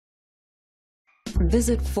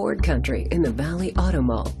Visit Ford Country in the Valley Auto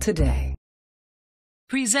Mall today.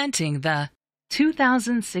 Presenting the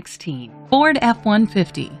 2016 Ford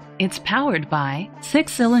F-150. It's powered by a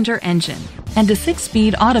 6-cylinder engine and a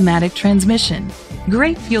 6-speed automatic transmission.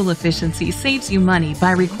 Great fuel efficiency saves you money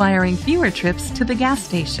by requiring fewer trips to the gas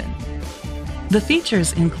station. The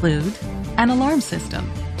features include an alarm system,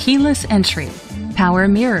 keyless entry, power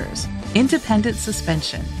mirrors, independent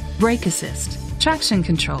suspension, brake assist, traction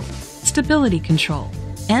control, stability control,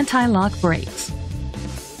 anti-lock brakes.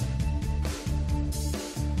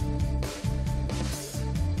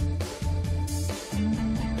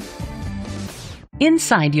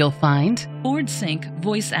 Inside you'll find Ford Sync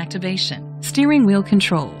voice activation, steering wheel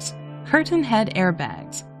controls, curtain head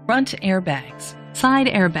airbags, front airbags, side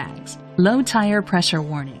airbags, low tire pressure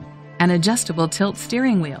warning, an adjustable tilt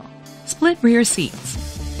steering wheel, split rear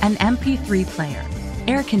seats, an MP3 player,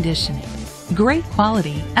 air conditioning. Great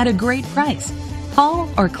quality at a great price. Call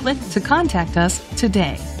or click to contact us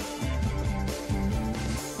today.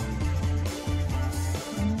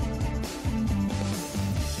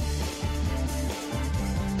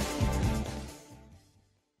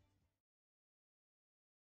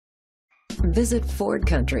 Visit Ford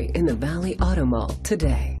Country in the Valley Auto Mall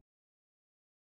today.